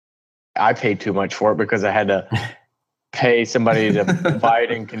I paid too much for it because I had to pay somebody to buy it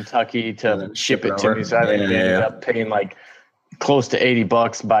in Kentucky to ship it to me. So I ended up paying like close to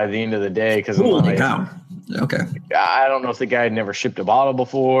 $80 by the end of the day. Because holy cow. Okay. I don't know if the guy had never shipped a bottle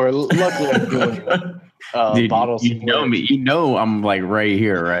before. Luckily, I'm doing Dude, bottles. You know me. You know I'm like right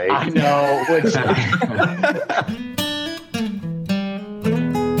here, right? I know.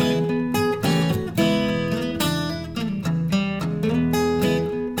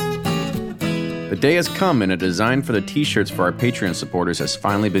 The day has come and a design for the t-shirts for our Patreon supporters has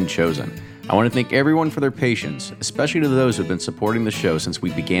finally been chosen. I want to thank everyone for their patience, especially to those who have been supporting the show since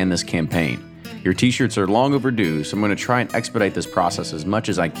we began this campaign. Your t-shirts are long overdue, so I'm going to try and expedite this process as much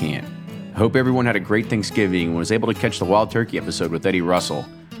as I can. I hope everyone had a great Thanksgiving and was able to catch the Wild Turkey episode with Eddie Russell.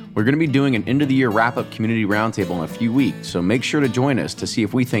 We're going to be doing an end-of-the-year wrap-up community roundtable in a few weeks, so make sure to join us to see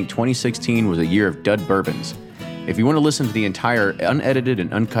if we think 2016 was a year of dud bourbons. If you want to listen to the entire unedited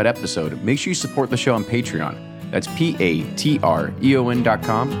and uncut episode, make sure you support the show on Patreon. That's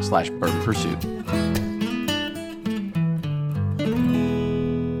patreon.com/Bourbon Pursuit.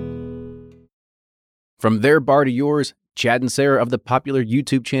 From their bar to yours, Chad and Sarah of the popular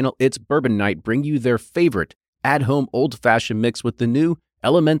YouTube channel It's Bourbon Night bring you their favorite at-home old-fashioned mix with the new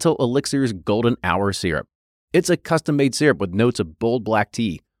Elemental Elixirs Golden Hour Syrup. It's a custom-made syrup with notes of bold black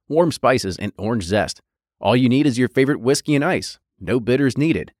tea, warm spices, and orange zest. All you need is your favorite whiskey and ice. No bitters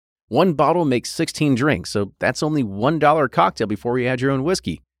needed. One bottle makes 16 drinks, so that's only $1 a cocktail before you add your own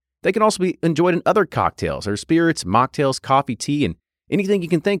whiskey. They can also be enjoyed in other cocktails or spirits, mocktails, coffee, tea, and anything you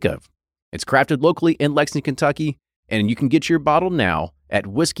can think of. It's crafted locally in Lexington, Kentucky, and you can get your bottle now at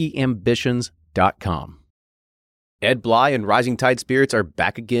whiskeyambitions.com. Ed Bly and Rising Tide Spirits are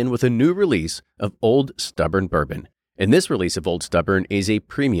back again with a new release of Old Stubborn Bourbon. And this release of Old Stubborn is a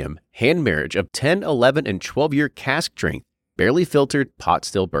premium hand marriage of 10, 11, and 12-year cask strength, barely filtered pot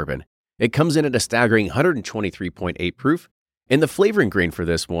still bourbon. It comes in at a staggering 123.8 proof, and the flavoring grain for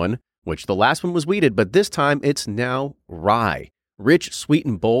this one, which the last one was wheated, but this time it's now rye. Rich, sweet,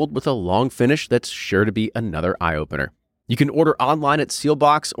 and bold with a long finish that's sure to be another eye-opener. You can order online at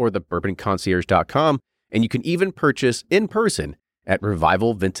Sealbox or thebourbonconcierge.com, and you can even purchase in person at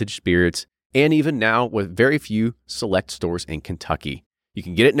Revival Vintage Spirits, and even now with very few select stores in Kentucky. You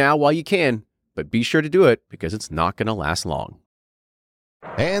can get it now while you can, but be sure to do it because it's not going to last long.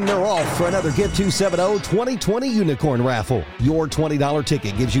 And they're off for another Give 270 2020 Unicorn Raffle. Your $20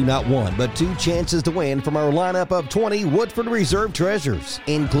 ticket gives you not one, but two chances to win from our lineup of 20 Woodford Reserve treasures,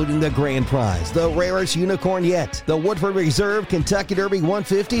 including the grand prize, the rarest unicorn yet, the Woodford Reserve Kentucky Derby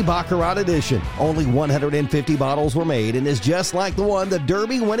 150 Baccarat Edition. Only 150 bottles were made and is just like the one the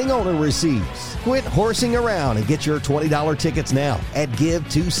Derby winning owner receives. Quit horsing around and get your $20 tickets now at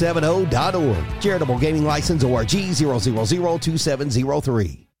give270.org. Charitable Gaming License ORG 0002703.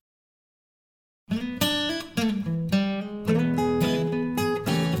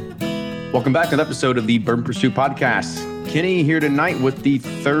 Welcome back to an episode of the Bourbon Pursuit Podcast. Kenny here tonight with the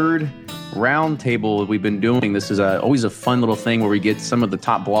third round table we've been doing. This is always a fun little thing where we get some of the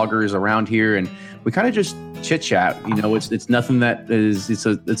top bloggers around here and we kind of just chit chat. You know, it's nothing that is, it's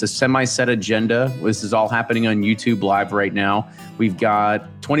a semi-set agenda. This is all happening on YouTube Live right now. We've got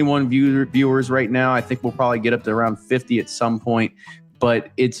 21 viewers right now. I think we'll probably get up to around 50 at some point,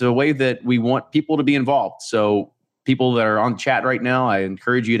 but it's a way that we want people to be involved. So people that are on chat right now, I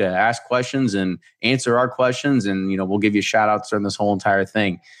encourage you to ask questions and answer our questions, and we'll give you shout outs during this whole entire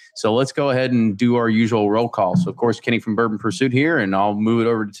thing. So let's go ahead and do our usual roll call. So of course, Kenny from Bourbon Pursuit here, and I'll move it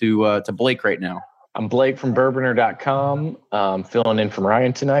over to Blake right now. I'm Blake from Bourboner.com, filling in from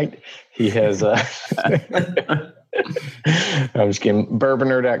Ryan tonight. He has I'm just kidding.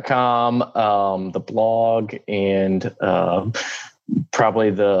 Bourboner.com, the blog, and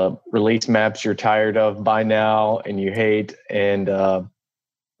probably the release maps you're tired of by now and you hate, and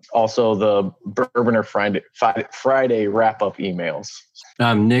also the Bourboner Friday wrap-up emails.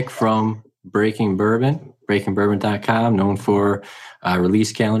 I'm Nick from Breaking Bourbon, breakingbourbon.com, known for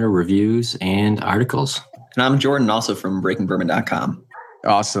release calendar, reviews, and articles. And I'm Jordan, also from breakingbourbon.com.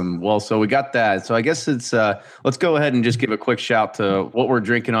 Awesome. Well, so we got that. So I guess it's let's go ahead and just give a quick shout to what we're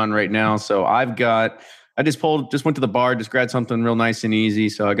drinking on right now. So I just went to the bar, just grabbed something real nice and easy.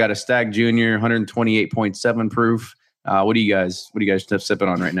 So I got a Stag Junior, 128.7 proof. What do you guys sipping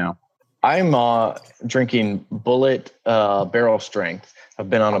on right now? I'm drinking Bullet Barrel Strength. I've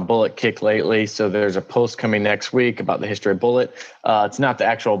been on a Bullet kick lately, so there's a post coming next week about the history of Bullet. It's not the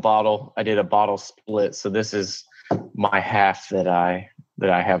actual bottle. I did a bottle split, so this is my half that I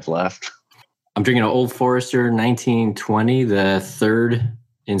have left. I'm drinking an Old Forester 1920, the third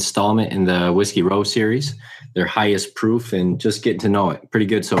installment in the Whiskey Row series. Their highest proof, and just getting to know it. Pretty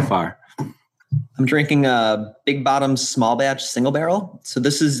good so far. I'm drinking a Big Bottom Small Batch Single Barrel. So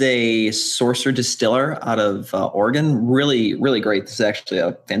this is a Sorcerer Distiller out of Oregon. Really, really great. This is actually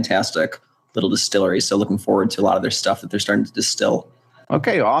a fantastic little distillery. So looking forward to a lot of their stuff that they're starting to distill.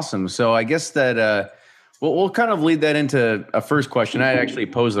 Okay, awesome. So I guess that we'll kind of lead that into a first question. I actually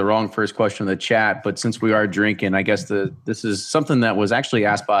posed the wrong first question in the chat, but since we are drinking, I guess this is something that was actually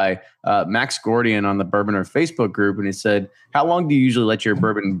asked by Max Gordian on the Bourboner Facebook group, and he said, "How long do you usually let your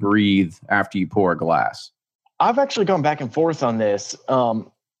bourbon breathe after you pour a glass?" I've actually gone back and forth on this.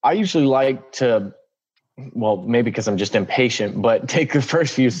 I usually like to, well, maybe because I'm just impatient, but take the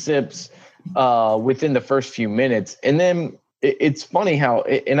first few sips within the first few minutes, and then it's funny how,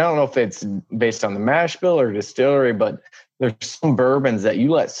 and I don't know if it's based on the mash bill or distillery, but there's some bourbons that you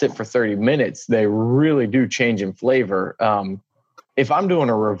let sit for 30 minutes. They really do change in flavor. If I'm doing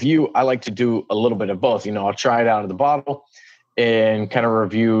a review, I like to do a little bit of both. I'll try it out of the bottle and kind of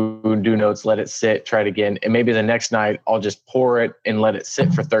review, do notes, let it sit, try it again. And maybe the next night I'll just pour it and let it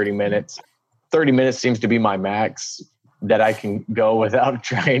sit for 30 minutes. 30 minutes seems to be my max that I can go without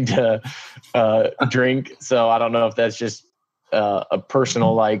trying to drink. So I don't know if that's just a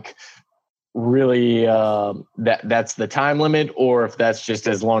personal, really that's the time limit, or if that's just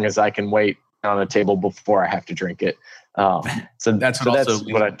as long as I can wait on a table before I have to drink it. So that's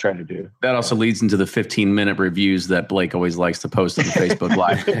what I try to do. That also leads into the 15-minute reviews that Blake always likes to post on the Facebook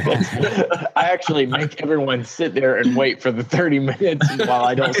Live. I actually make everyone sit there and wait for the 30 minutes while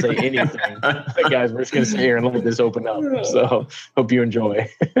I don't say anything. But guys, we're just going to sit here and let this open up. So hope you enjoy.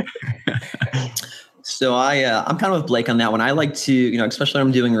 So I'm kind of with Blake on that one. I like to, especially when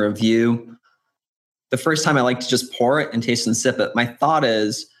I'm doing a review, the first time I like to just pour it and taste and sip it. My thought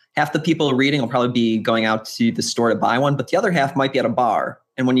is half the people reading will probably be going out to the store to buy one, but the other half might be at a bar.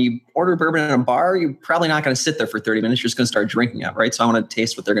 And when you order bourbon at a bar, you're probably not going to sit there for 30 minutes. You're just going to start drinking it, right? So I want to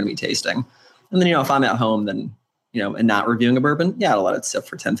taste what they're going to be tasting. And then, if I'm at home, then, and not reviewing a bourbon, I'll let it sit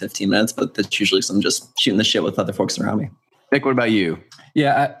for 10, 15 minutes, but that's usually some just shooting the shit with other folks around me. Nick, what about you?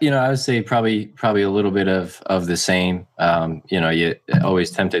 Yeah, I would say probably a little bit of the same. You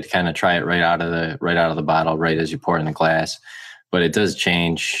always tempted to kind of try it right out of the bottle, right as you pour it in the glass. But it does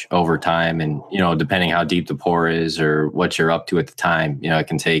change over time, and depending how deep the pour is or what you're up to at the time, it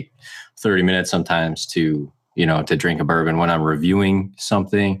can take 30 minutes sometimes to drink a bourbon. When I'm reviewing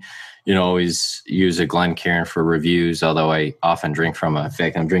something, always use a Glencairn for reviews. Although I often drink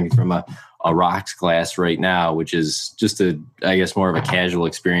I'm drinking from a rocks glass right now, which is just I guess more of a casual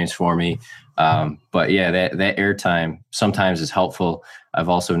experience for me. But yeah, that airtime sometimes is helpful. I've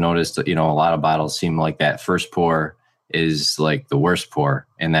also noticed, a lot of bottles seem like that first pour is like the worst pour.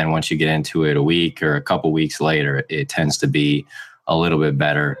 And then once you get into it a week or a couple weeks later, it tends to be a little bit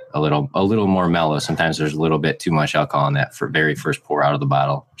better, a little more mellow. Sometimes there's a little bit too much alcohol in that very first pour out of the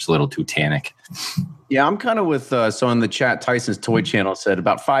bottle. It's a little too tannic. Yeah, I'm kind of with, so in the chat, Tyson's Toy Channel said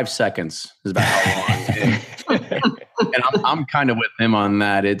about 5 seconds is about how long. And I'm kind of with him on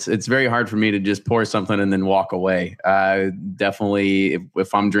that. It's very hard for me to just pour something and then walk away. Definitely,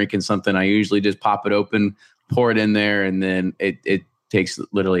 if I'm drinking something, I usually just pop it open, pour it in there, and then it takes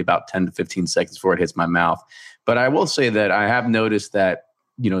literally about 10 to 15 seconds before it hits my mouth. But I will say that I have noticed that,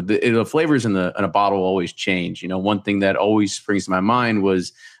 the flavors in a bottle always change. One thing that always springs to my mind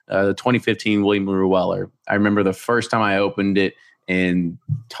was the 2015 William LaRue Weller. I remember the first time I opened it and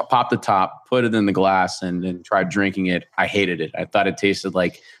popped the top, put it in the glass, and then tried drinking it. I hated it. I thought it tasted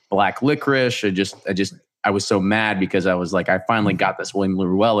like black licorice. I was so mad because I was like, I finally got this William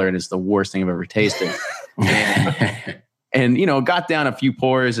LaRue Weller, and it's the worst thing I've ever tasted. And got down a few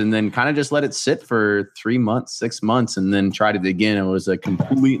pours and then kind of just let it sit for 3 months, 6 months, and then tried it again. It was a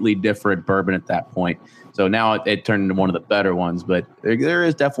completely different bourbon at that point. So now it turned into one of the better ones. But there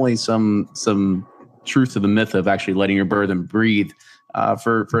is definitely some truth to the myth of actually letting your bourbon breathe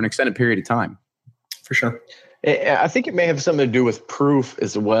for an extended period of time. For sure. I think it may have something to do with proof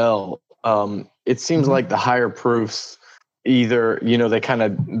as well. It seems like the higher proofs either, they kind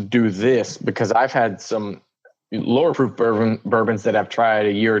of do this, because I've had some lower proof bourbons that I've tried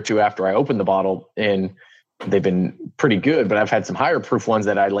a year or two after I opened the bottle, and they've been pretty good. But I've had some higher proof ones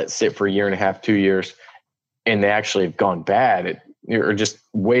that I let sit for a year and a half, 2 years, and they actually have gone bad or just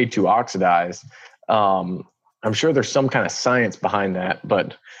way too oxidized. I'm sure there's some kind of science behind that,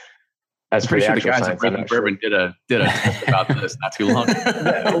 but as for the actual guys science, at Breaking Bourbon did a test about this not too long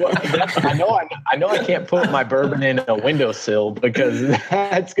ago. I know I can't put my bourbon in a windowsill, because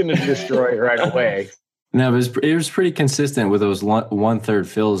that's going to destroy it right away. No, it was pretty consistent with those 1/3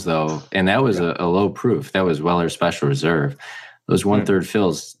 fills though, and that was a low proof. That was Weller Special Reserve. those 1/3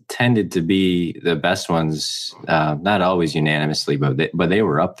 fills tended to be the best ones. Not always unanimously, but they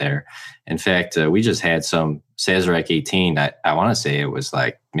were up there. In fact, we just had some Sazerac 18. I want to say it was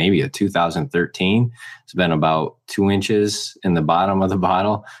like maybe a 2013. It's been about 2 inches in the bottom of the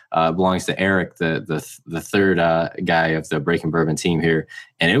bottle. Belongs to Eric, the third guy of the Breaking Bourbon team here,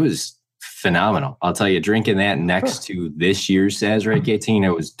 and it was phenomenal. I'll tell you, drinking that next to this year's Sazerac 18,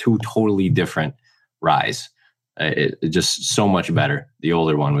 it was two totally different ryes. It just so much better. The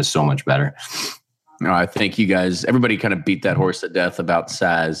older one was so much better. No, I think you guys, everybody kind of beat that horse to death about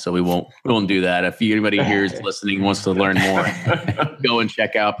Saz, so we won't do that. If anybody here is listening wants to learn more, go and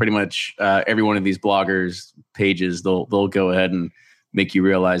check out pretty much every one of these bloggers' pages. They'll go ahead and make you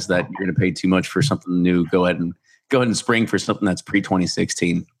realize that you're going to pay too much for something new. Go ahead and spring for something that's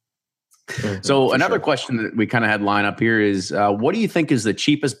pre-2016. So another question that we kind of had lined up here is, what do you think is the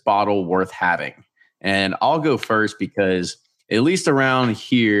cheapest bottle worth having? And I'll go first because at least around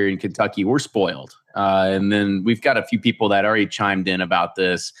here in Kentucky, we're spoiled. And then we've got a few people that already chimed in about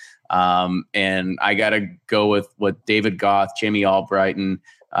this. And I got to go with what David Goth, Jamie Albrighton,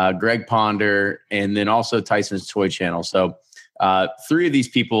 Greg Ponder, and then also Tyson's Toy Channel. So 3 of these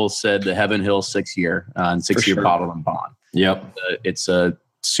people said the Heaven Hill 6-year and 6-year bottle and bond. Yep. It's a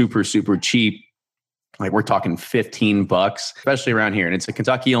super, super cheap. Like we're talking $15, especially around here. And it's a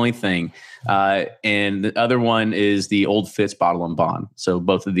Kentucky only thing. And the other one is the Old Fitz bottle and bond. So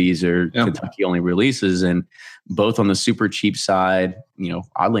both of these are Kentucky only releases, and both on the super cheap side,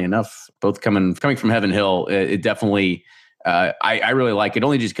 oddly enough, both coming from Heaven Hill, it definitely, I really like it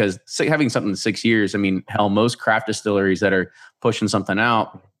only just because having something in 6 years, I mean, hell, most craft distilleries that are pushing something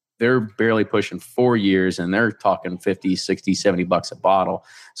out, they're barely pushing 4 years and they're talking 50, 60, $70 a bottle.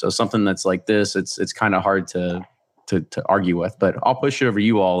 So something that's like this, it's kind of hard to argue with, but I'll push it over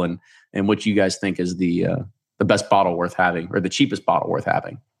you all and what you guys think is the best bottle worth having or the cheapest bottle worth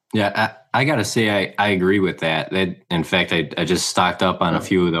having. Yeah, I got to say, I agree with that. In fact, I just stocked up on a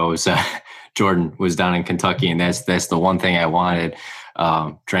few of those. Jordan was down in Kentucky, and that's the one thing I wanted.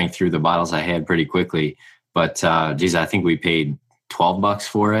 Drank through the bottles I had pretty quickly. But, geez, I think we paid $12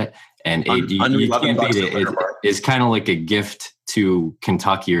 for it. And it's kind of like a gift to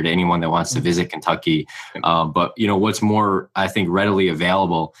Kentucky or to anyone that wants to visit Kentucky. But, what's more, I think, readily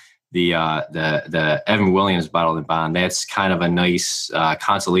available, the Evan Williams bottle and bond, that's kind of a nice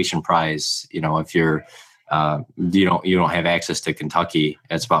consolation prize. If you're you don't have access to Kentucky,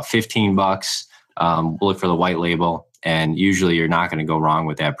 it's about $15. We'll look for the white label, and usually you're not going to go wrong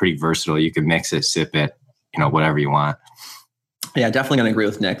with that. Pretty versatile. You can mix it, sip it, whatever you want. Yeah, definitely going to agree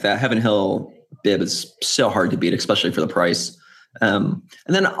with Nick. That Heaven Hill bib is so hard to beat, especially for the price. And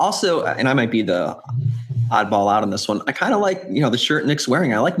then also, and I might be the oddball out on this one, I kind of like, the shirt Nick's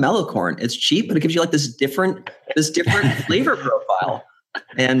wearing. I like Mellow Corn. It's cheap, but it gives you like this different flavor profile.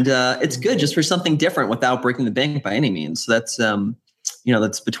 And it's good just for something different without breaking the bank by any means. So that's,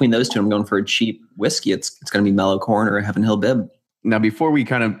 that's between those two. I'm going for a cheap whiskey. It's going to be Mellow Corn or a Heaven Hill bib. Now, before we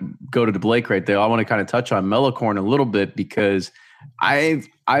kind of go to Blake right there, I want to kind of touch on Mellow Corn a little bit because I've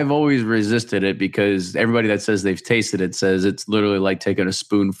always resisted it because everybody that says they've tasted it says it's literally like taking a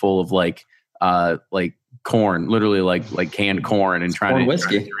spoonful of like corn, literally like canned corn and trying to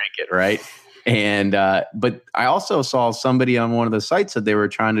drink it, right? And but I also saw somebody on one of the sites that they were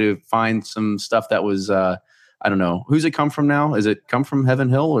trying to find some stuff that was I don't know, who's it come from now? Is it come from Heaven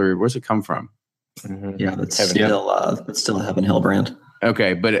Hill or where's it come from? Mm-hmm. Yeah, that's still a Heaven Hill brand.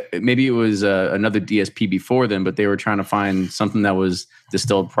 Okay, but maybe it was another DSP before then, but they were trying to find something that was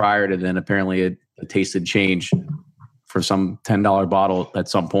distilled prior to then. Apparently, it tasted change for some $10 bottle at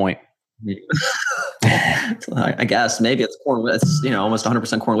some point. I guess maybe it's corn. It's almost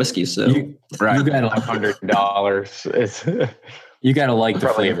 100% corn whiskey. So you got $100. You got to like the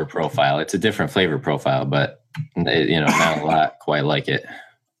flavor profile. It's a different flavor profile, but not a lot quite like it.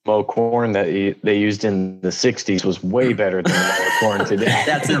 Mellow Corn that they used in the 60s was way better than the Mellow Corn today.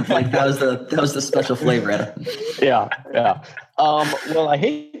 That's it. Like that was the special flavor. Yeah. Well, I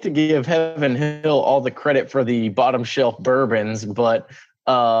hate to give Heaven Hill all the credit for the bottom shelf bourbons, but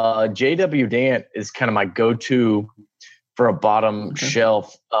J.W. Dant is kind of my go-to for a bottom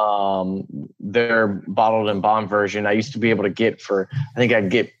shelf. Their bottled and bond version I used to be able to get for, I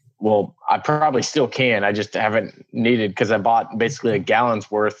probably still can. I just haven't needed because I bought basically a gallon's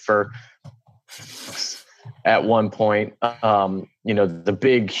worth for at one point. The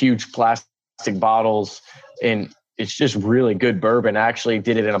big, huge plastic bottles, and it's just really good bourbon. I actually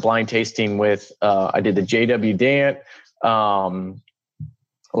did it in a blind tasting with. I did the J.W. Dant, Elijah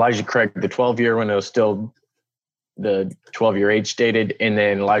Craig, the 12-year when it was still the 12-year age dated, and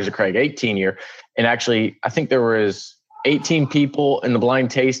then Elijah Craig 18-year. And actually, I think there was 18 people in the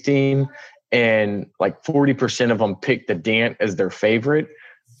blind tasting, and like 40% of them picked the Dant as their favorite.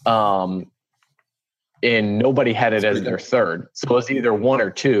 And nobody had it as their third. So it was either one or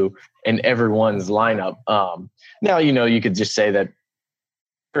two in everyone's lineup. Now, you could just say that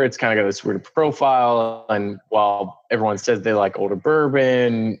it's kind of got this weird profile. And while everyone says they like older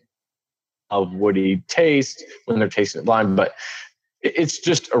bourbon, a woody taste when they're tasting it blind, but it's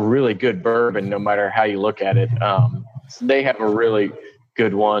just a really good bourbon no matter how you look at it. So they have a really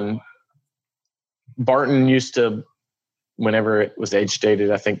good one. Barton used to, whenever it was age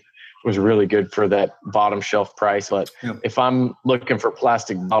stated, I think was really good for that bottom shelf price. But if I'm looking for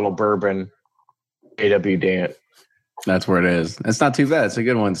plastic bottle bourbon, A.W. Dant. That's where it is. It's not too bad. It's a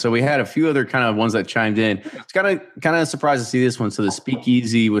good one. So we had a few other kind of ones that chimed in. It's kind of surprised to see this one. So the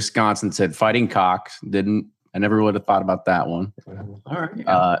Speakeasy Wisconsin said Fighting Cocks. I never would have thought about that one. All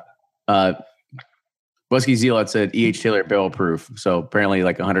right. Whiskey Zealot said E.H. Taylor Barrel Proof. So apparently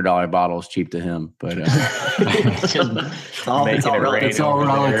like $100 bottle is cheap to him. But it's all relative. It's all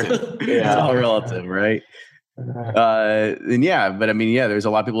relative. Yeah. It's all relative, right? And but I mean, there's a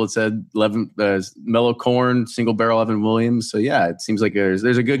lot of people that said Mellow Corn, Single Barrel Evan Williams. So it seems like there's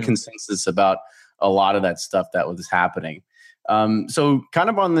a good consensus about a lot of that stuff that was happening. So kind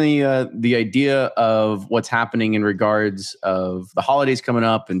of on the idea of what's happening in regards of the holidays coming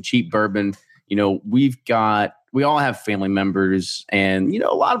up and cheap bourbon, we all have family members, and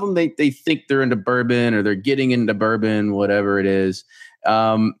a lot of them they think they're into bourbon or they're getting into bourbon, whatever it is.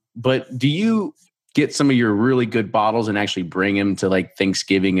 But do you get some of your really good bottles and actually bring them to like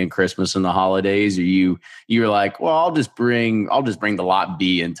Thanksgiving and Christmas and the holidays? Or you're like, well, I'll just bring the Lot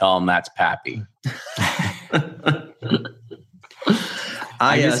B and tell them that's Pappy.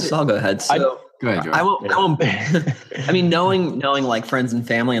 I'll go ahead. So go ahead, George. I won't. I mean, knowing like friends and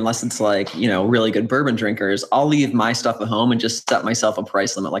family, unless it's like, really good bourbon drinkers, I'll leave my stuff at home and just set myself a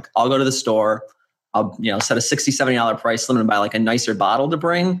price limit. Like I'll go to the store, I'll, set a $60, $70 price limit and buy like a nicer bottle to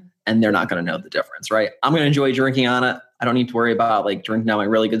bring, and they're not going to know the difference, right? I'm going to enjoy drinking on it. I don't need to worry about like drinking out my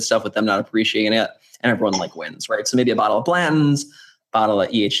really good stuff with them not appreciating it, and everyone like wins, right? So maybe a bottle of Blanton's, bottle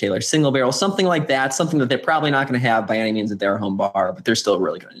of E.H. Taylor Single Barrel, something like that, something that they're probably not going to have by any means at their home bar, but they're still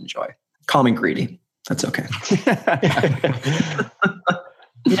really going to enjoy. Call me greedy. That's okay.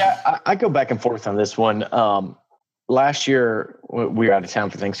 I go back and forth on this one. Last year, we were out of town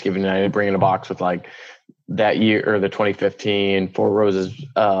for Thanksgiving, and I did bring in a box with like that year, or the 2015 Four Roses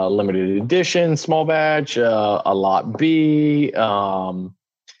limited edition small batch, a Lot B. I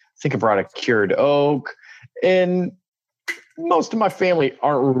think I brought a Cured Oak, and most of my family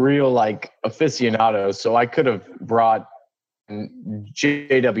aren't real like aficionados, so I could have brought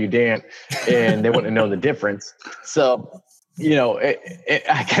J.W. Dant and they wouldn't have known the difference. So,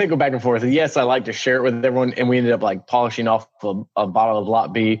 I kind of go back and forth. Yes, I like to share it with everyone, and we ended up like polishing off a bottle of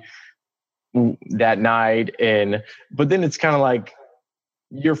Lot B that night. But then it's kind of like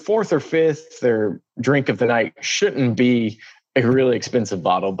your fourth or fifth or drink of the night shouldn't be a really expensive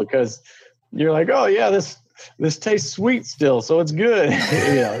bottle, because you're like, oh yeah, this tastes sweet still, so it's good.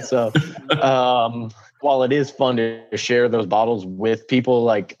 So while it is fun to share those bottles with people,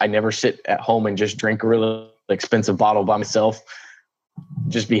 like I never sit at home and just drink a really expensive bottle by myself.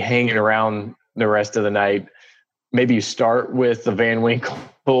 Just be hanging around the rest of the night. Maybe you start with the Van Winkle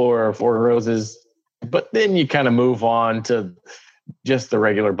or Four Roses, but then you kind of move on to just the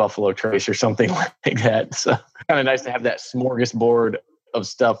regular Buffalo Trace or something like that. So kind of nice to have that smorgasbord of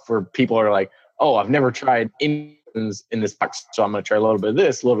stuff where people are like, oh, I've never tried any in this box, so I'm going to try a little bit of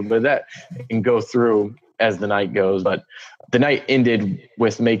this, a little bit of that, and go through as the night goes. But the night ended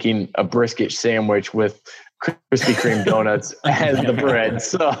with making a brisket sandwich with Krispy Kreme donuts as the bread.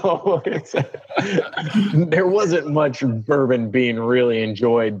 So there wasn't much bourbon being really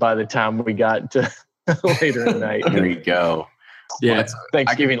enjoyed by the time we got to later in the night. There you go. Yeah,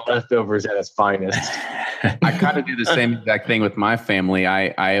 Thanksgiving leftovers at its finest. I kind of do the same exact thing with my family.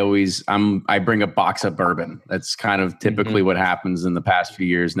 I bring a box of bourbon. That's kind of typically what happens in the past few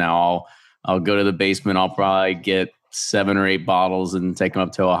years now. I'll go to the basement. I'll probably get 7 or 8 bottles and take them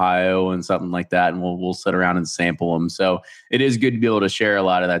up to Ohio and something like that, and we'll sit around and sample them. So it is good to be able to share a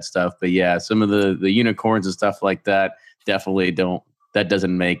lot of that stuff. But yeah, some of the unicorns and stuff like that definitely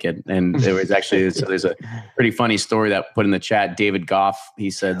doesn't make it. And there was actually, there's a pretty funny story that put in the chat. David Goff, he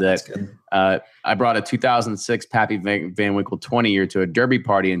said that I brought a 2006 Pappy Van Winkle 20-year to a derby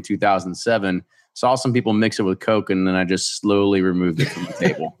party in 2007. Saw some people mix it with Coke, and then I just slowly removed it from the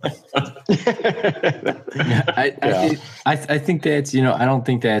table. I think that's, I don't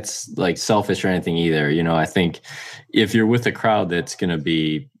think that's like selfish or anything either. I think if you're with a crowd that's going to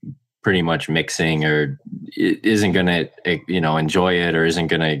be pretty much mixing or isn't going to, enjoy it or isn't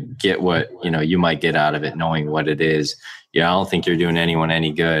going to get what, you might get out of it knowing what it is. I don't think you're doing anyone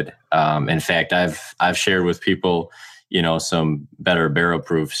any good. In fact, I've shared with people, some better barrel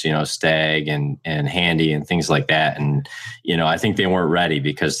proofs, Stag and Handy and things like that. And, I think they weren't ready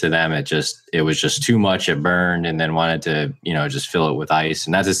because to them, it was just too much. It burned and then wanted to, just fill it with ice.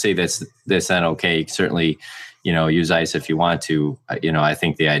 And not to say that's not okay. Certainly, use ice if you want to. I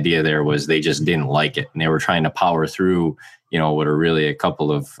think the idea there was they just didn't like it and they were trying to power through, what are really a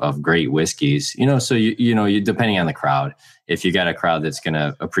couple of great whiskeys, so you depending on the crowd, if you got a crowd that's going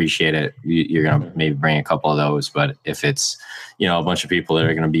to appreciate it, you're going to maybe bring a couple of those. But if it's, a bunch of people that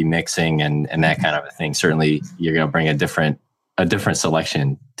are going to be mixing and that kind of a thing, certainly you're going to bring a different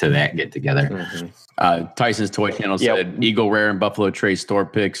selection to that get together. Mm-hmm. Tyson's Toy Channel said Eagle Rare and Buffalo Trace store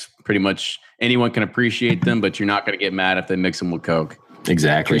picks, pretty much anyone can appreciate them, but you're not going to get mad if they mix them with Coke.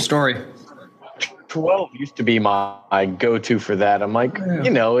 Exactly. True story. 12 used to be my go-to for that. I'm like,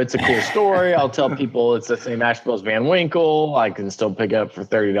 it's a cool story. I'll tell people it's the same Asheville's Van Winkle. I can still pick it up for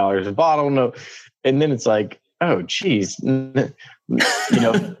 $30 a bottle. No, and then it's like, oh, geez,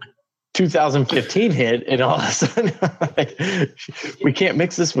 2015 hit, and all of a sudden, we can't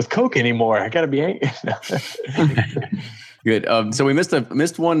mix this with Coke anymore. I got to be angry. Good. So we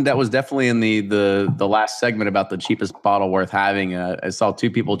missed one that was definitely in the last segment about the cheapest bottle worth having. I saw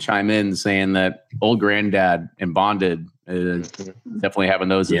two people chime in saying that Old Granddad and Bonded is definitely having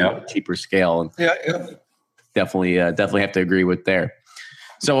those in a cheaper scale. And definitely have to agree with there.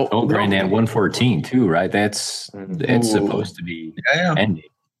 So Old Granddad 114 too, right? It's supposed to be ending.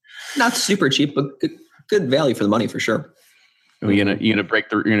 Not super cheap, but good value for the money for sure. Are you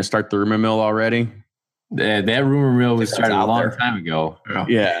gonna start the rumor mill already? That rumor mill was started a long time ago.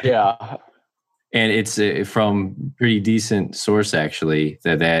 Yeah. And it's from pretty decent source, actually,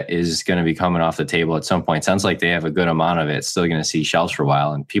 that is going to be coming off the table at some point. Sounds like they have a good amount of it. It's still going to see shelves for a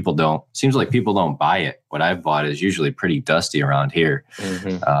while. And seems like people don't buy it. What I've bought is usually pretty dusty around here.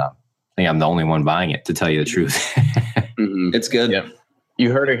 Mm-hmm. I think I'm the only one buying it, to tell you the truth. It's good. Yep.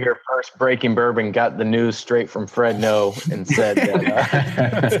 You heard it here first. Breaking Bourbon got the news straight from Fred No and said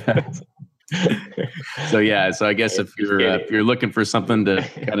that. So I guess if you're looking for something to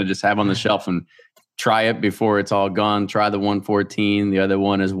kind of just have on the shelf and try it before it's all gone, try the 114. The other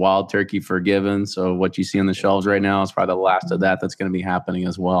one is Wild Turkey Forgiven. So what you see on the shelves right now is probably the last of that's going to be happening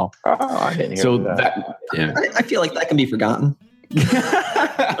as well. I didn't hear that. I feel like that can be forgotten.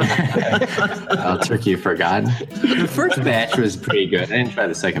 Wild Turkey Forgotten. The first batch was pretty good. I didn't try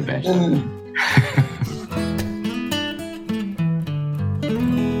the second batch.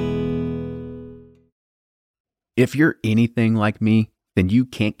 If you're anything like me, then you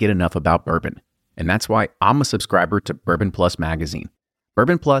can't get enough about bourbon. And that's why I'm a subscriber to Bourbon Plus magazine.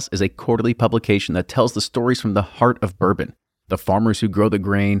 Bourbon Plus is a quarterly publication that tells the stories from the heart of bourbon, the farmers who grow the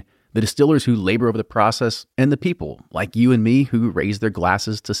grain, the distillers who labor over the process, and the people like you and me who raise their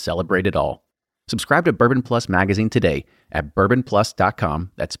glasses to celebrate it all. Subscribe to Bourbon Plus magazine today at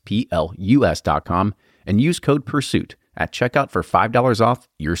bourbonplus.com, that's PLUS.com, and use code PURSUIT at checkout for $5 off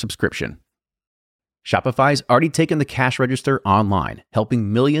your subscription. Shopify's already taken the cash register online,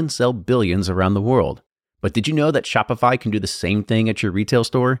 helping millions sell billions around the world. But did you know that Shopify can do the same thing at your retail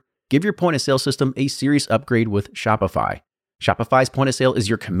store? Give your point-of-sale system a serious upgrade with Shopify. Shopify's point-of-sale is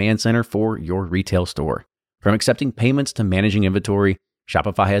your command center for your retail store. From accepting payments to managing inventory,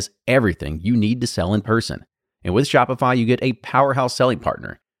 Shopify has everything you need to sell in person. And with Shopify, you get a powerhouse selling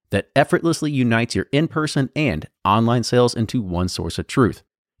partner that effortlessly unites your in-person and online sales into one source of truth.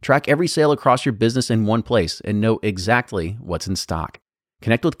 Track every sale across your business in one place and know exactly what's in stock.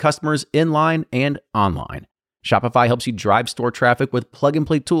 Connect with customers in-line and online. Shopify helps you drive store traffic with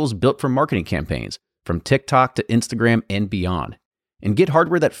plug-and-play tools built for marketing campaigns, from TikTok to Instagram and beyond. And get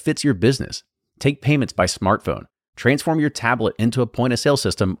hardware that fits your business. Take payments by smartphone. Transform your tablet into a point-of-sale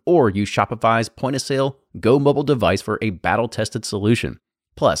system or use Shopify's point-of-sale Go mobile device for a battle-tested solution.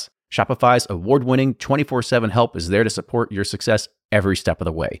 Plus, Shopify's award-winning 24/7 help is there to support your success every step of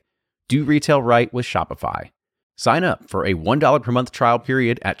the way. Do retail right with Shopify. Sign up for a $1 per month trial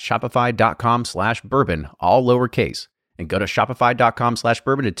period at shopify.com/bourbon, all lowercase, and go to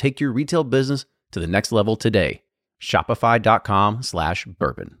shopify.com/bourbon to take your retail business to the next level today.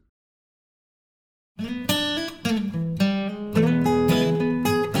 Shopify.com/bourbon.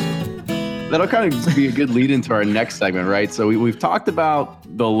 That'll kind of be a good lead into our next segment, right? So we've talked about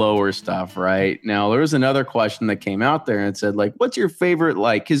the lower stuff, right? Now, there was another question that came out there and said, like, what's your favorite,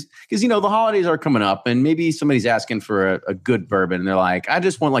 like, because the holidays are coming up and maybe somebody's asking for a good bourbon and they're like, I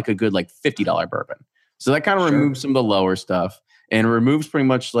just want like a good, like $50 bourbon. So that kind of removes some of the lower stuff. and removes pretty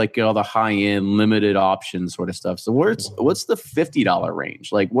much like all the high end limited option sort of stuff. So what's the $50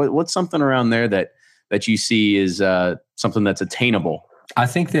 range? Like what's something around there that you see is something that's attainable? I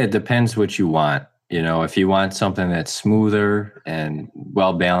think that depends what you want. If you want something that's smoother and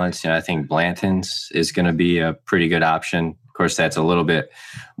well balanced, I think Blanton's is going to be a pretty good option. Of course, that's a little bit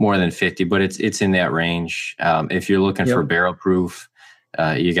more than 50, but it's in that range. If you're looking for barrel proof,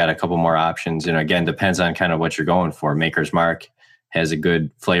 you got a couple more options. Again, depends on kind of what you're going for. Maker's Mark has a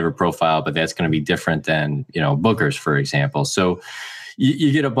good flavor profile, but that's going to be different than Booker's, for example. So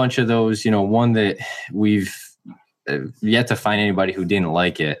you get a bunch of those. One that we've yet to find anybody who didn't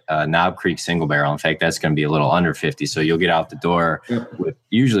like it, Knob Creek single barrel. In fact, that's going to be a little under 50. So you'll get out the door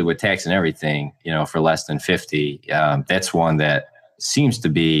usually with tax and everything, for less than 50. That's one that seems to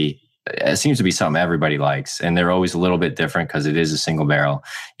be something everybody likes, and they're always a little bit different because it is a single barrel,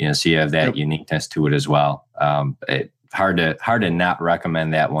 so you have that uniqueness to it as well. Hard to not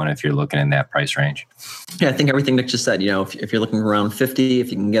recommend that one if you're looking in that price range. Yeah, I think everything Nick just said, if you're looking around 50, if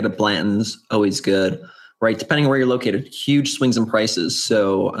you can get a Blanton's, always good. Right, depending on where you're located, huge swings in prices.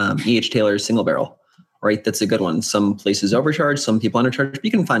 So E.H. Taylor's single barrel, right? That's a good one. Some places overcharge, some people undercharge. But you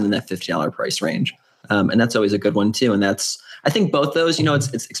can find in that $50 price range, and that's always a good one too. And I think both those,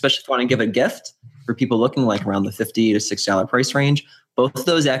 it's especially if you want to give a gift for people looking like around the $50 to $60 price range. Both of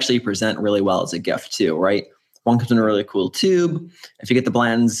those actually present really well as a gift too, right? One comes in a really cool tube. If you get the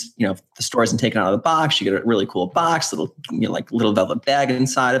Blanton's, the store isn't taken out of the box. You get a really cool box, little velvet bag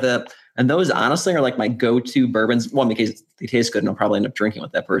inside of it. And those honestly are like my go-to bourbons. One, because they taste good and I'll probably end up drinking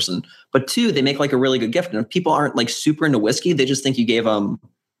with that person. But two, they make like a really good gift. And if people aren't like super into whiskey, they just think you gave them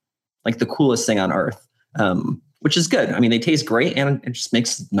like the coolest thing on earth, which is good. I mean, they taste great and it just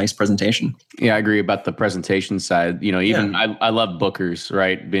makes a nice presentation. Yeah, I agree about the presentation side. I love Booker's,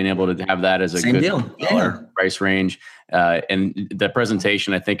 right? Being able to have that as a good deal. Price range. And the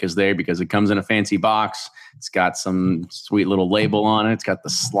presentation, I think, is there because it comes in a fancy box. It's got some sweet little label on it. It's got the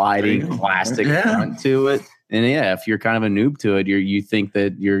sliding plastic front to it. And if you're kind of a noob to it, you think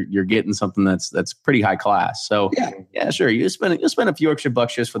that you're getting something that's pretty high class. So sure, you'll spend a few extra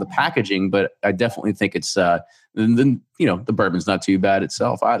bucks just for the packaging, but I definitely think it's the bourbon's not too bad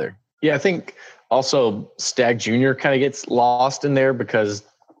itself either. Yeah, I think also Stag Junior kind of gets lost in there because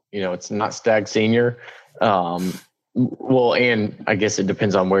it's not Stag Senior. Well, and I guess it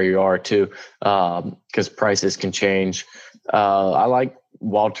depends on where you are too, because prices can change. I like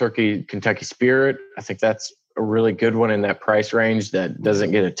Wild Turkey Kentucky Spirit. I think that's a really good one in that price range that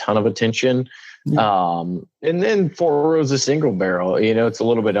doesn't get a ton of attention. And then Four Roses Single Barrel, it's a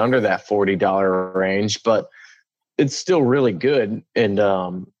little bit under that $40 range, but it's still really good. And,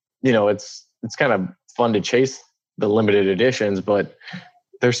 it's kind of fun to chase the limited editions, but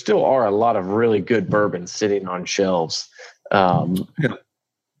there still are a lot of really good bourbons sitting on shelves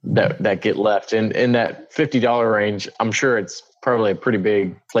that get left. And in that $50 range, I'm sure it's probably a pretty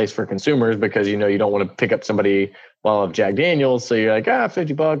big place for consumers because, you don't want to pick up somebody while of Jack Daniels. So you're like,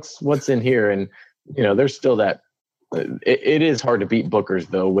 $50, what's in here? And, there's still that. It is hard to beat Booker's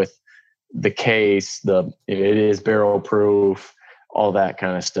though, with the case, it is barrel proof, all that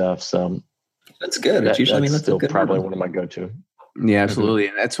kind of stuff. So that's good. That's still good probably bourbon. one of my go-to. Yeah, absolutely.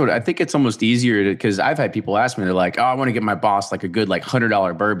 And that's what I think it's almost easier because I've had people ask me, they're like, I want to get my boss like a good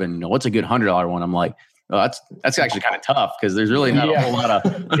 $100 bourbon. What's a good $100 one? I'm like, well, that's actually kind of tough because there's really not a whole lot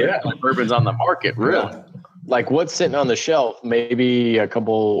of bourbons on the market, really. Like what's sitting on the shelf? Maybe a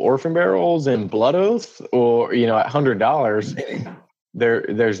couple Orphan Barrels and Blood Oath, or at $100,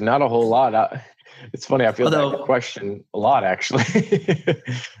 there's not a whole lot. It's funny. I feel that question a lot, actually.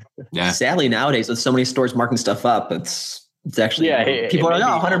 Yeah. Sadly, nowadays with so many stores marking stuff up, it's actually people are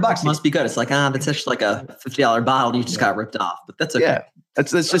like, $100 must be good. It's like that's actually like a $50 bottle. You just got ripped off, but that's okay. Yeah.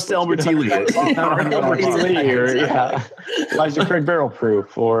 That's just Elmer T. Lee. Elmer T. Lee or Elijah Craig Barrel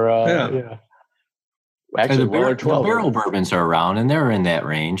Proof or Actually, the barrel bourbons are around and they're in that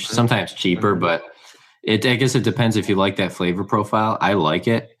range. Sometimes cheaper, but I guess it depends if you like that flavor profile. I like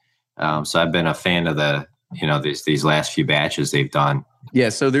it, so I've been a fan of the these last few batches they've done. Yeah,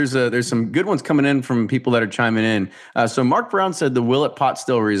 so there's some good ones coming in from people that are chiming in. So Mark Brown said the Willet Pot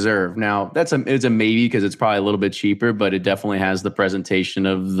Still Reserve. Now it's a maybe because it's probably a little bit cheaper, but it definitely has the presentation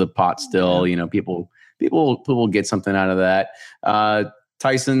of the pot still. People get something out of that.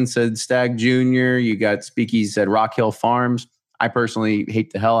 Tyson said Stag Junior. You got Speakeasy said Rock Hill Farms. I personally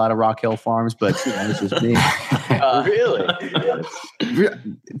hate the hell out of Rock Hill Farms, but that's just me. Really?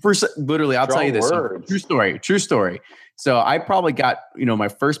 Literally, I'll tell you this. True story. So I probably got, my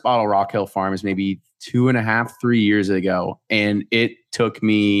first bottle of Rock Hill Farms maybe 2.5, 3 years ago. And it took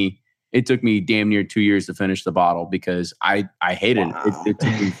me it took me damn near 2 years to finish the bottle because I hated it. It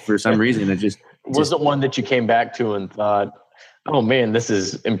took me, for some reason, it just wasn't one that you came back to and thought, oh man, this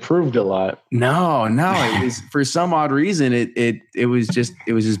has improved a lot. No, it was for some odd reason. It was just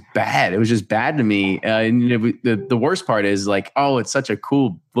bad. It was just bad to me. And the worst part is like, oh, it's such a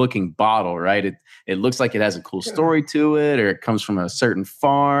cool looking bottle, right? It looks like it has a cool story to it, or it comes from a certain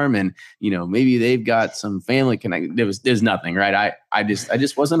farm, and maybe they've got some family connect. There's nothing, right? I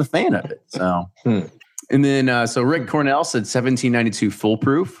just wasn't a fan of it. So. And then, so Rick Cornell said 1792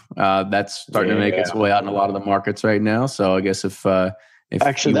 foolproof. That's starting to make its way out in a lot of the markets right now. So I guess if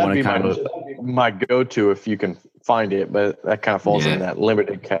actually, you that'd be kind of my go-to if you can find it, but that kind of falls in that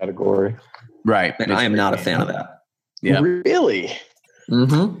limited category. Right. And I am not a fan of that. Yeah. Really?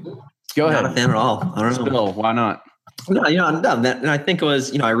 Mm-hmm. Go ahead. Not a fan at all. I don't know. Still, why not? No, I'm done. And I think it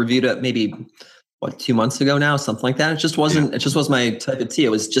was, I reviewed it maybe 2 months ago now, something like that. It just wasn't my type of tea.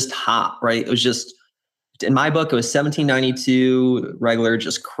 It was just hot, right? It was just, in my book, it was 1792 regular,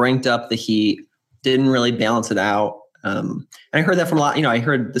 just cranked up the heat, didn't really balance it out. And I heard that from a lot, I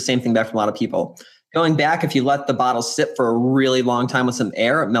heard the same thing back from a lot of people. Going back, if you let the bottle sit for a really long time with some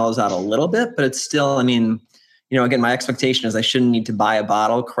air, it mellows out a little bit, but it's still, again, my expectation is I shouldn't need to buy a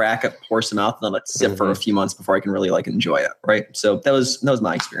bottle, crack it, pour some out, and then let it sit for a few months before I can really enjoy it. Right. So that was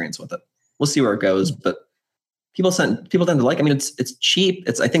my experience with it. We'll see where it goes, but people tend to like. It's cheap.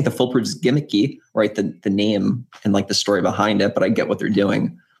 I think the foolproof is gimmicky, right? The name and the story behind it, but I get what they're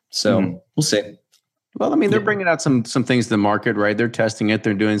doing. So we'll see. Well, they're bringing out some things to the market, right? They're testing it.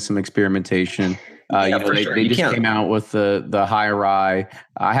 They're doing some experimentation. They just came out with the high rye.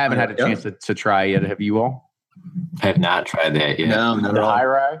 I haven't had a chance to try it yet. Have you all? I have not tried that yet. No, not the at all. high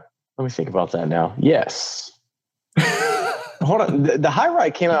rye. Let me think about that now. Yes. Hold on. The high rye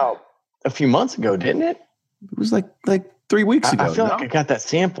came out a few months ago, didn't it? It was like 3 weeks ago. I feel like I got that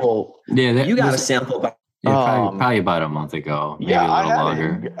sample. Yeah, you got a sample. Probably about a month ago. Maybe a little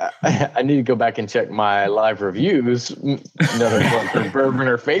longer. I need to go back and check my live reviews. Another one for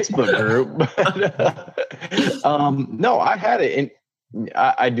Bourbonr Facebook group. No, I had it.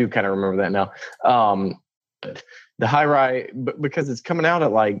 I do kind of remember that now. The high rye, because it's coming out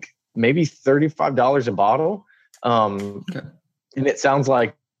at maybe $35 a bottle. And it sounds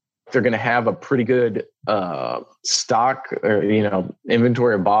like they're going to have a pretty good stock or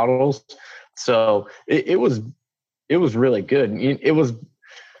inventory of bottles. So it was really good.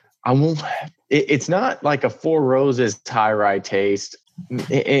 It's not like a Four Roses high rye taste, and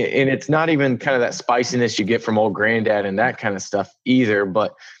it's not even kind of that spiciness you get from Old Grandad and that kind of stuff either.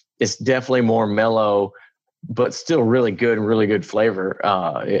 But it's definitely more mellow, but still really good flavor.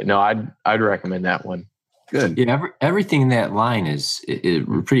 I'd recommend that one. Good. Yeah, everything in that line is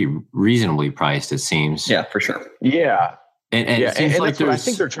pretty reasonably priced, it seems. Yeah, for sure. Yeah. And it seems like I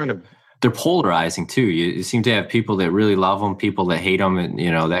think they're trying to. They're polarizing too. You seem to have people that really love them, people that hate them, and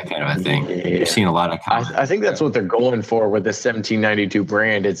that kind of a thing. Yeah. You've seen a lot of comments. I think that's what they're going for with the 1792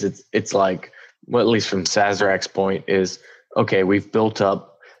 brand. It's like, well, at least from Sazerac's point, is okay. We've built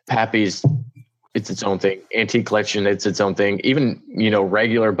up Pappy's. It's its own thing. Antique Collection, it's its own thing. Even,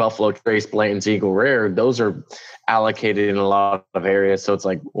 regular Buffalo Trace, Blanton's Eagle Rare, those are allocated in a lot of areas. So it's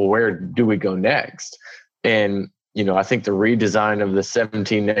like, well, where do we go next? And, I think the redesign of the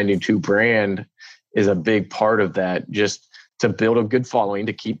 1792 brand is a big part of that, just to build a good following,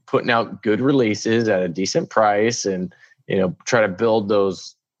 to keep putting out good releases at a decent price and, try to build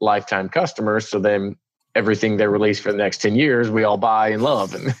those lifetime customers. So then everything they release for the next 10 years, we all buy and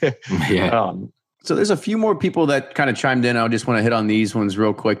love. Yeah. So there's a few more people that kind of chimed in. I just want to hit on these ones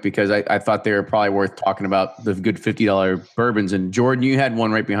real quick because I thought they were probably worth talking about, the good $50 bourbons. And Jordan, you had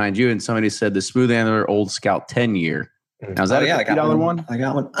one right behind you, and somebody said the Smooth Antler Old Scout 10 year. Now, is that a $50 one? I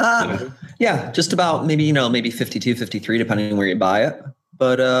got one. Yeah, just about maybe 52, 53, depending on where you buy it.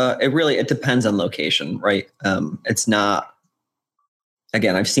 But it depends on location, right? It's not,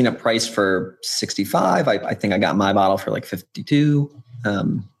 again, I've seen a price for 65. I think I got my bottle for 52.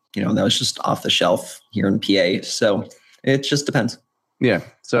 That was just off the shelf here in PA. So it just depends. Yeah.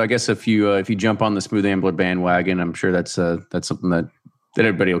 So I guess if you jump on the Smooth Ambler bandwagon, I'm sure that's something that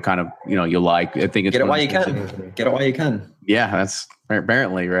everybody will kind of, you'll like. I think it's get it while you can. Get it while you can. Yeah, that's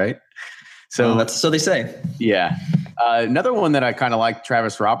apparently right. So that's so they say. Yeah. Another one that I kind of like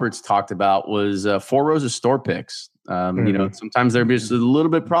Travis Roberts talked about was Four Roses store picks. Sometimes they're just a little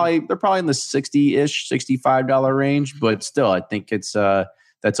bit they're probably in the $60-ish, $65 range, but still, I think it's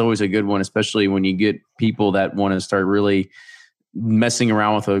that's always a good one, especially when you get people that want to start really messing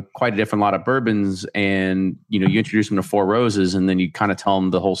around with quite a different lot of bourbons, and you introduce them to Four Roses, and then you kind of tell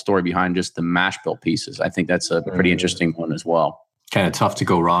them the whole story behind just the mash bill pieces. I think that's a pretty interesting one as well. kind of tough to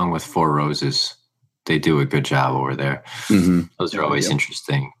go wrong with Four Roses. They do a good job over there. Mm-hmm. Those are always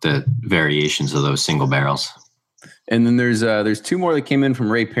interesting, the variations of those single barrels. And then there's two more that came in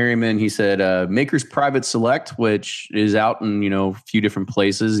from Ray Perryman. He said Maker's Private Select, which is out in, a few different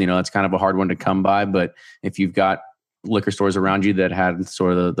places. It's kind of a hard one to come by, but if you've got liquor stores around you that had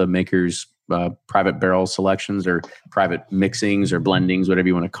sort of the Maker's private barrel selections or private mixings or blendings, whatever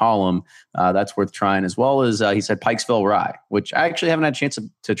you want to call them, that's worth trying, as well as he said Pikesville Rye, which I actually haven't had a chance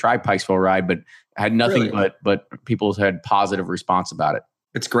to try Pikesville Rye, but I had nothing but people had positive response about it.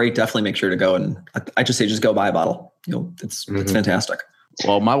 It's great. Definitely make sure to go, and I just say just go buy a bottle. It's fantastic.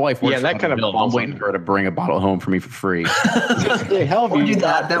 Well, my wife works that kind of. I'm waiting for her to bring a bottle home for me for free. Hell, or do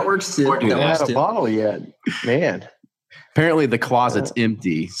that. That works too. Or not had a bottle yet, man. Apparently, the closet's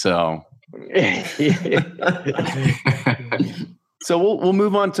empty. So, so we'll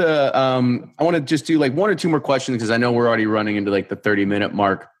move on to. I want to just do like one or two more questions because I know we're already running into like the 30-minute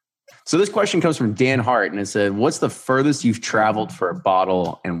mark. So this question comes from Dan Hart, and it said, "What's the furthest you've traveled for a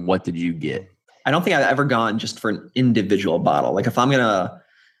bottle, and what did you get?" I don't think I've ever gone just for an individual bottle. Like if I'm gonna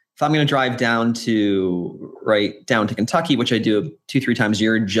drive down to Kentucky, which I do 2-3 times a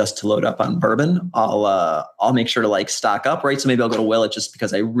year just to load up on bourbon, I'll make sure to like stock up, right? So maybe I'll go to Willett just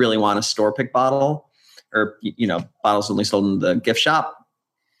because I really want a store pick bottle, or bottles only sold in the gift shop.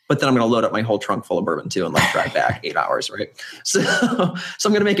 But then I'm going to load up my whole trunk full of bourbon too and like drive back 8 hours, right? So I'm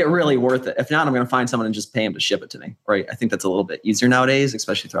going to make it really worth it. If not, I'm going to find someone and just pay them to ship it to me, right? I think that's a little bit easier nowadays,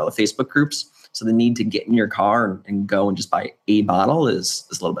 especially through all the Facebook groups. So the need to get in your car and go and just buy a bottle is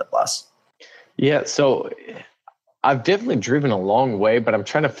a little bit less. Yeah, so I've definitely driven a long way, but I'm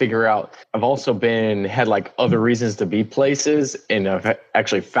trying to figure out, I've also had like other reasons to be places, and I've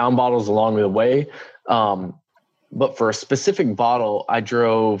actually found bottles along the way. But for a specific bottle, I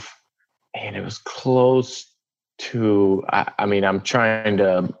drove, and it was close to, I'm trying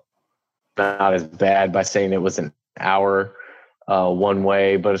to not as bad by saying it was an hour one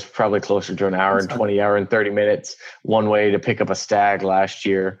way, but it's probably closer to an hour and 20, hour and 30 minutes one way to pick up a stag last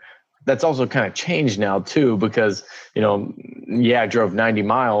year. That's also kind of changed now too, because, I drove 90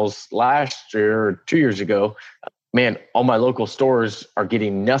 miles last year or 2 years ago. Man, all my local stores are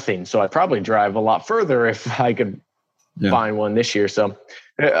getting nothing. So I'd probably drive a lot further if I could find one this year. So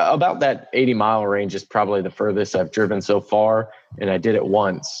about that 80-mile range is probably the furthest I've driven so far. And I did it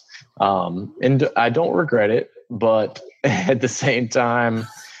once. And I don't regret it, but at the same time,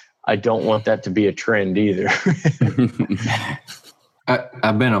 I don't want that to be a trend either.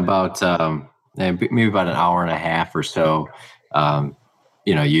 I've been about maybe about an hour and a half or so,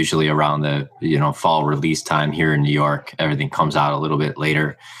 usually around the, fall release time here in New York. Everything comes out a little bit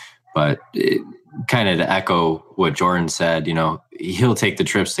later, but kind of to echo what Jordan said, he'll take the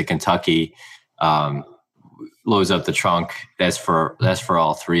trips to Kentucky, loads up the trunk. That's for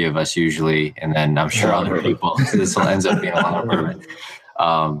all three of us usually. And then I'm sure other people, this will ends up being a lot of bourbon.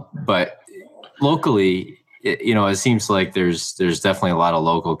 But locally, it seems like there's definitely a lot of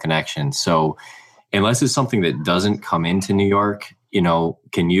local connections. So unless it's something that doesn't come into New York,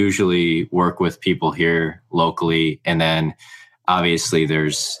 can usually work with people here locally. And then obviously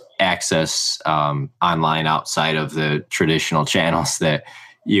there's access online outside of the traditional channels that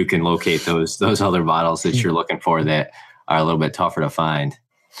you can locate those other bottles that you're looking for that are a little bit tougher to find.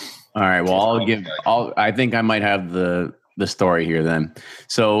 All right. Well, I think I might have the story here then.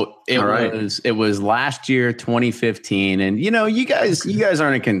 So it was last year, 2015. And, you guys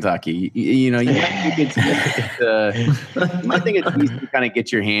aren't in Kentucky. You might think it's easy to kind of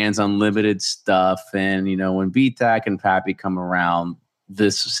get your hands on limited stuff. And, when VTAC and Pappy come around,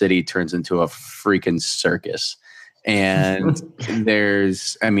 this city turns into a freaking circus. And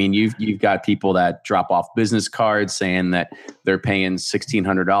you've got people that drop off business cards saying that they're paying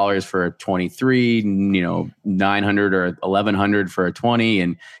 $1,600 for a 23, $900 or $1,100 for a 20.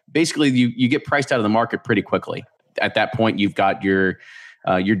 And basically you get priced out of the market pretty quickly. At that point, you've got you're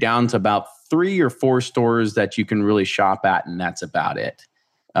down to about 3 or 4 stores that you can really shop at. And that's about it.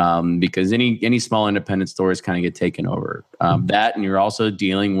 Because any small independent stores kind of get taken over. That, and you're also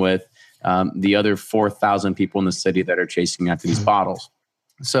dealing with the other 4,000 people in the city that are chasing after these bottles.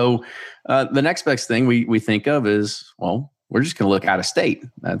 So the next best thing we think of is, well, we're just going to look out of state.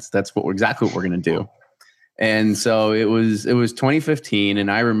 That's exactly what we're going to do. And so it was 2015, and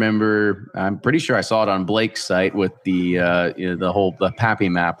I remember, I'm pretty sure I saw it on Blake's site with the Pappy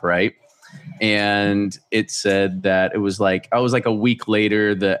map, right? And it said that it was like a week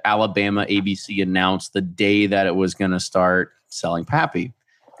later, the Alabama ABC announced the day that it was going to start selling Pappy.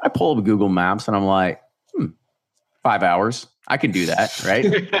 I pull up Google Maps and I'm like, 5 hours. I could do that, right?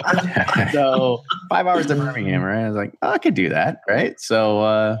 So 5 hours to Birmingham, right? I was like, I could do that, right?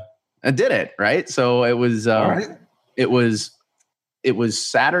 So I did it, right? So it was it was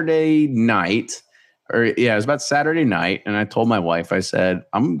Saturday night, it was about Saturday night, and I told my wife, I said,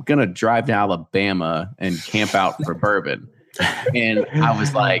 I'm gonna drive to Alabama and camp out for bourbon. And I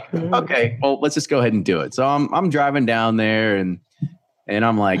was like, okay, well, let's just go ahead and do it. So I'm driving down there, and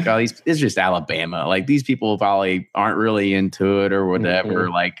I'm like, oh, it's just Alabama. Like, these people probably aren't really into it or whatever.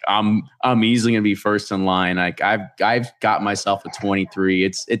 Mm-hmm. Like, I'm easily gonna be first in line. Like, I've got myself a 23.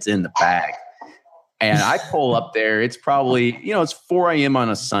 It's in the bag. And I pull up there. It's probably, it's 4 a.m. on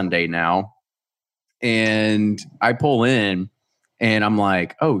a Sunday now. And I pull in, and I'm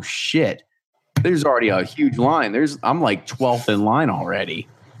like, oh shit. There's already a huge line. I'm like 12th in line already.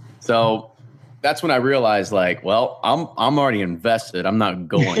 So that's when I realized, like, well, I'm already invested. I'm not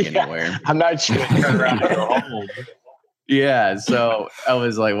going anywhere. I'm not sure. Yeah. So I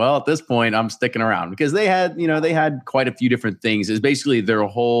was like, well, at this point, I'm sticking around because they had quite a few different things. It's basically their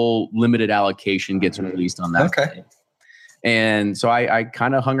whole limited allocation gets released on that. Okay. And so I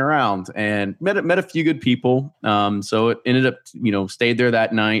kind of hung around and met a few good people. So it ended up, stayed there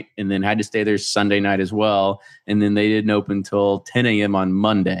that night and then had to stay there Sunday night as well. And then they didn't open till 10 a.m. on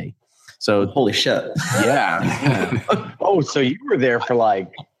Monday. So holy shit. Yeah. Oh, so you were there for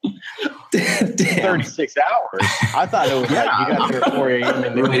like 36 hours. I thought it was like you got there at 4 a.m. and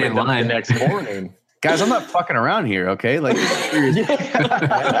then we went the next morning. Guys, I'm not fucking around here, okay? Like, all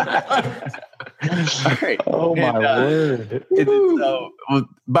right. Oh my word!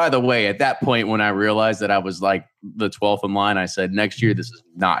 By the way, at that point, when I realized that I was like the 12th in line, I said, "Next year, this is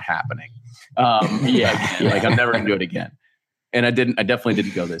not happening." Like I'm never gonna do it again. And I definitely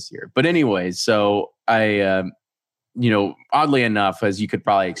didn't go this year. But anyways, so I, oddly enough, as you could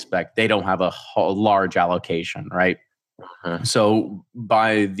probably expect, they don't have a large allocation, right? Uh-huh. So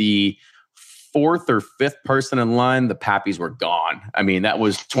by the 4th or 5th person in line, the Pappies were gone. I mean, that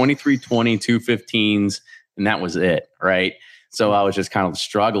was 2320, 215s, and that was it, right? So I was just kind of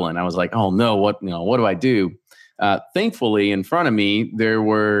struggling. I was like, oh no, what do I do? Thankfully, in front of me, there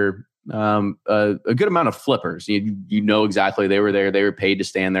were a good amount of flippers. You know exactly they were there. They were paid to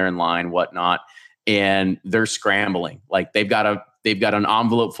stand there in line, whatnot, and they're scrambling. Like they've got an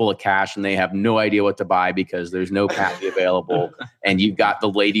envelope full of cash and they have no idea what to buy because there's no Pappy available. And you've got the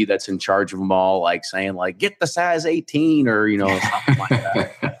lady that's in charge of them all, like saying, like, get the size 18 or something like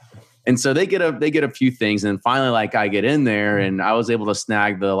that. And so they get a few things, and finally, like, I get in there and I was able to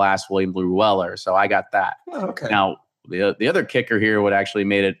snag the last William Blue Weller, so I got that. Oh, okay. Now the other kicker here, what actually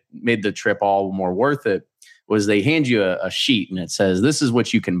made the trip all more worth it, was they hand you a sheet and it says, this is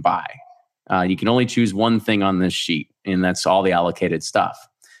what you can buy. You can only choose one thing on this sheet, and that's all the allocated stuff.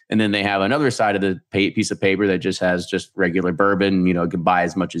 And then they have another side of the piece of paper that just has just regular bourbon. You can buy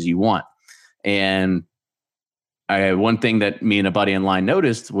as much as you want. And one thing that me and a buddy in line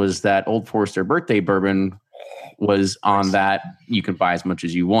noticed was that Old Forester birthday bourbon was on that. You can buy as much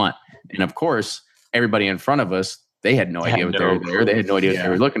as you want. And of course, everybody in front of us, they had no idea what they were there. They had no idea what they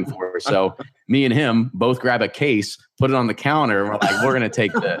were looking for. So me and him both grab a case, put it on the counter, and we're like, we're going to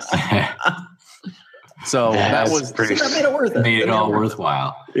take this. So that made it worth it. Made it all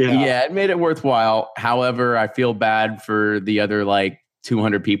worthwhile. Yeah, it made it worthwhile. However, I feel bad for the other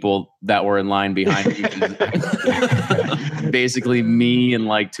 200 people that were in line behind me. Basically, me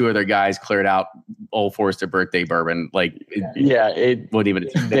and 2 other guys cleared out Old Forester birthday bourbon. It wouldn't even.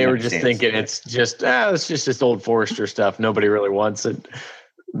 They were just thinking it's just this Old Forester stuff. Nobody really wants it.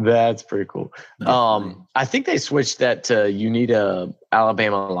 That's pretty cool. I think they switched that to you need a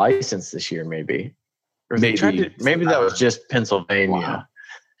Alabama license this year, maybe. Or maybe that was just Pennsylvania. Wow.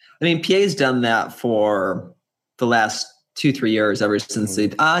 I mean, PA's done that for the last 2-3 years, ever since they.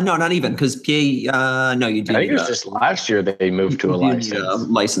 No, not even, because PA. No, you do. I think it was just last year that they moved to a license.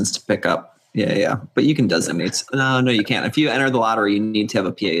 License to pick up. Yeah. But you can designate. No, you can't. If you enter the lottery, you need to have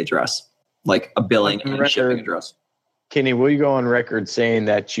a PA address, like a billing and shipping address. Kenny, will you go on record saying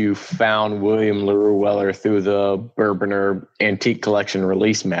that you found William LaRue Weller through the Bourboner Antique Collection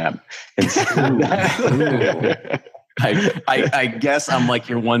release map? I guess I'm like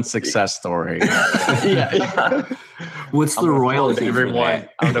your one success story. Yeah. What's the royalty? Everyone,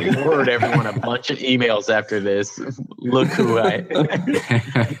 I'm going to forward everyone a bunch of emails after this. Look who I.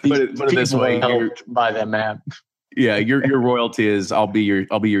 Put it this way, helped by that map. Yeah, your royalty is I'll be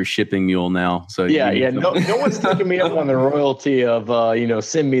your shipping mule now. So no one's taking me up on the royalty of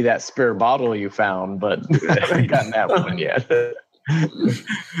send me that spare bottle you found, but I haven't gotten that one yet.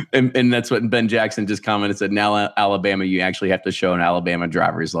 and that's what Ben Jackson just commented. Said now Alabama, you actually have to show an Alabama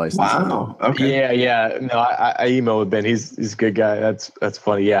driver's license. Wow. Okay. Yeah. No, I emailed with Ben. He's a good guy. That's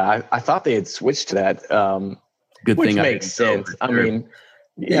funny. Yeah, I thought they had switched to that. Good which thing makes sense. I mean,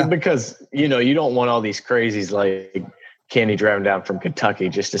 because you don't want all these crazies like Kenny driving down from Kentucky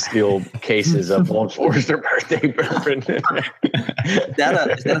just to steal cases of Old Forester birthday bourbon. Is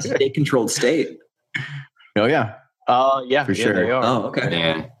that a state-controlled state? Oh yeah. Yeah, for sure. They are. Oh, okay.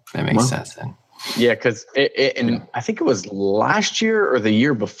 Yeah, that makes sense then. Yeah, because and I think it was last year or the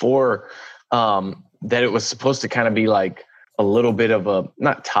year before that it was supposed to kind of be like a little bit of a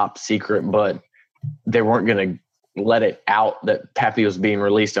not top secret, but they weren't going to let it out that Pappy was being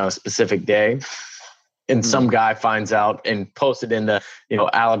released on a specific day. And some guy finds out and posts it in the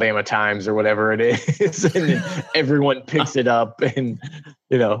Alabama Times or whatever it is, and then everyone picks it up, and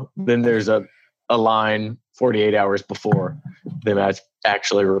then there's a line 48 hours before them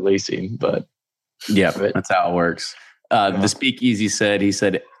actually releasing. But yeah, that's how it works. The Speakeasy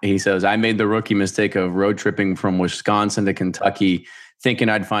he says, I made the rookie mistake of road tripping from Wisconsin to Kentucky, thinking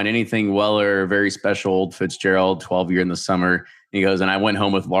I'd find anything Weller, very special Old Fitzgerald, 12 year in the summer. And he goes, and I went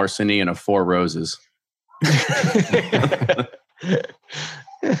home with Larceny and a 4 Roses.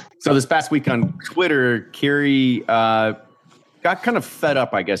 So this past week on Twitter, Carrie got kind of fed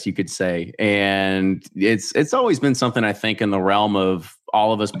up, I guess you could say. And it's always been something I think in the realm of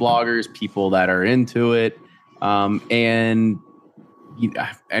all of us bloggers, people that are into it. And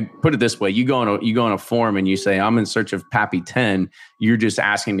put it this way, you go on a forum and you say, I'm in search of Pappy 10, you're just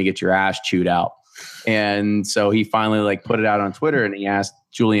asking to get your ass chewed out. And so he finally put it out on Twitter, and he asked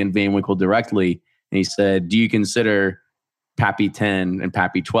Julian Van Winkle directly, and he said, do you consider Pappy 10 and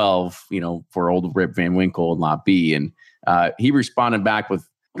Pappy 12, for old Rip Van Winkle and Lot B? And he responded back with,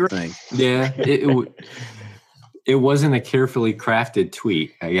 yeah, it wasn't a carefully crafted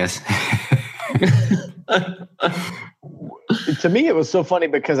tweet, I guess. To me, it was so funny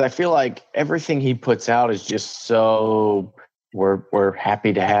because I feel like everything he puts out is just so we're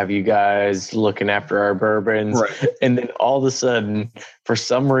happy to have you guys looking after our bourbons. Right. And then all of a sudden, for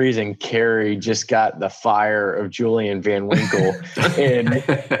some reason, Carrie just got the fire of Julian Van Winkle. And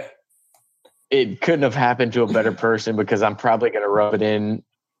it couldn't have happened to a better person, because I'm probably going to rub it in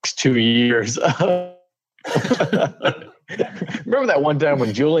 2 years. Remember that one time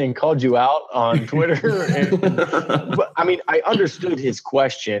when Julian called you out on Twitter? But I mean, I understood his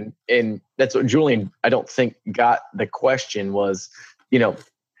question, and that's what Julian, I don't think, got the question was,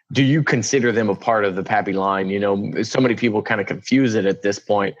 do you consider them a part of the Pappy line? So many people kind of confuse it at this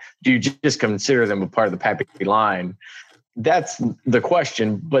point. Do you just consider them a part of the Pappy line? That's the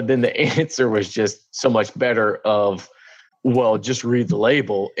question. But then the answer was just so much better of, well, just read the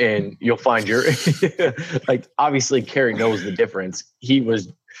label and you'll find your obviously Carrie knows the difference. He was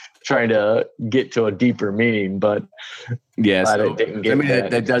trying to get to a deeper meaning, but so, didn't get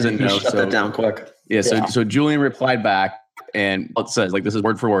that doesn't know. Shut that down quick. Yeah. So Julian replied back, and it says, this is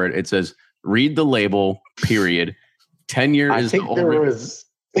word for word. It says, read the label, period. 10 years. I think there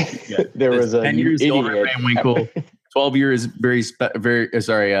was a 10 years older Van Winkle, 12 years VWSR,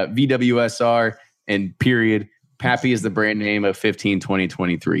 and period. Pappy is the brand name of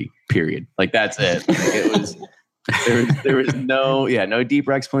 15/20/23. Period. That's it. It was there was no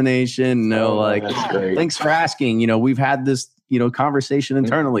deeper explanation. Thanks for asking. We've had this conversation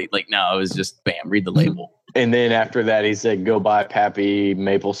internally. No, it was just bam, read the label. And then after that, he said, "Go buy Pappy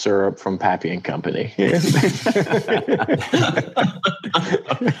maple syrup from Pappy and Company."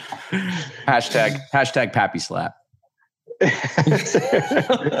 Hashtag Pappy slap.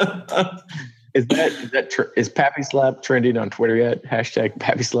 Is Pappy Slap trending on Twitter yet? Hashtag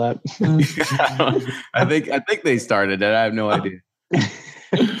Pappy Slap. I think they started it. I have no idea.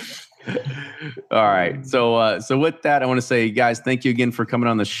 All right. So with that, I want to say, guys, thank you again for coming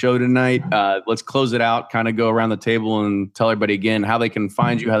on the show tonight. Let's close it out, kind of go around the table and tell everybody again how they can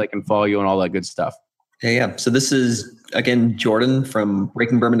find you, how they can follow you, and all that good stuff. Yeah. So this is, again, Jordan from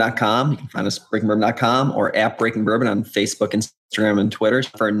BreakingBourbon.com. You can find us at BreakingBourbon.com or at Breaking Bourbon on Facebook, Instagram, and Twitter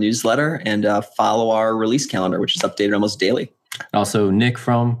for our newsletter, and follow our release calendar, which is updated almost daily. Also, Nick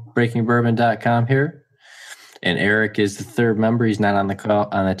from BreakingBourbon.com here. And Eric is the third member. He's not on the call,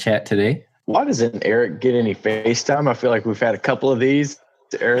 on the chat today. Why doesn't Eric get any FaceTime? I feel like we've had a couple of these.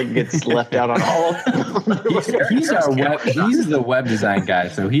 Eric gets left out on all of them. He's the web design guy,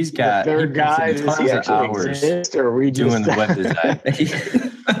 so he's got the third guy. Does he actually exist, or are we just doing the web design?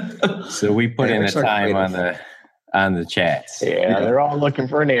 So we put in the time on the chats. Yeah, they're all looking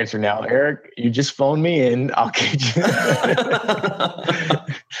for an answer now. Eric, you just phone me in. I'll get you.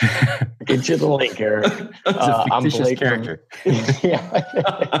 Get you the link, Eric. I'm Blake character.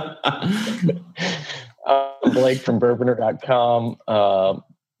 I'm Blake from Bourbonr.com.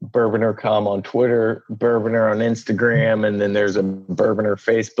 Bourbonr.com on Twitter, Bourbonr on Instagram, and then there's a Bourbonr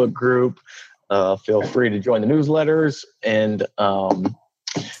Facebook group. Feel free to join the newsletters, and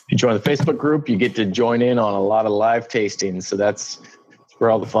if you join the Facebook group, you get to join in on a lot of live tastings. So that's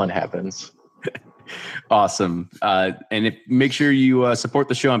where all the fun happens. Awesome. And make sure you support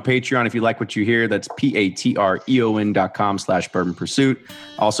the show on Patreon if you like what you hear. That's patreon.com/Bourbon Pursuit.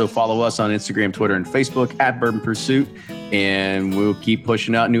 Also follow us on Instagram, Twitter, and Facebook at Bourbon Pursuit. And we'll keep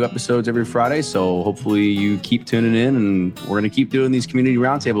pushing out new episodes every Friday. So hopefully you keep tuning in, and we're going to keep doing these community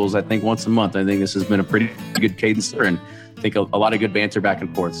roundtables, I think, once a month. I think this has been a pretty good cadence there, and I think a lot of good banter back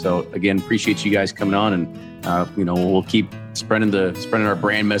and forth. So again, appreciate you guys coming on, and we'll keep spreading our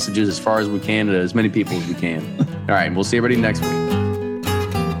brand messages as far as we can to as many people as we can. All right, we'll see everybody next week.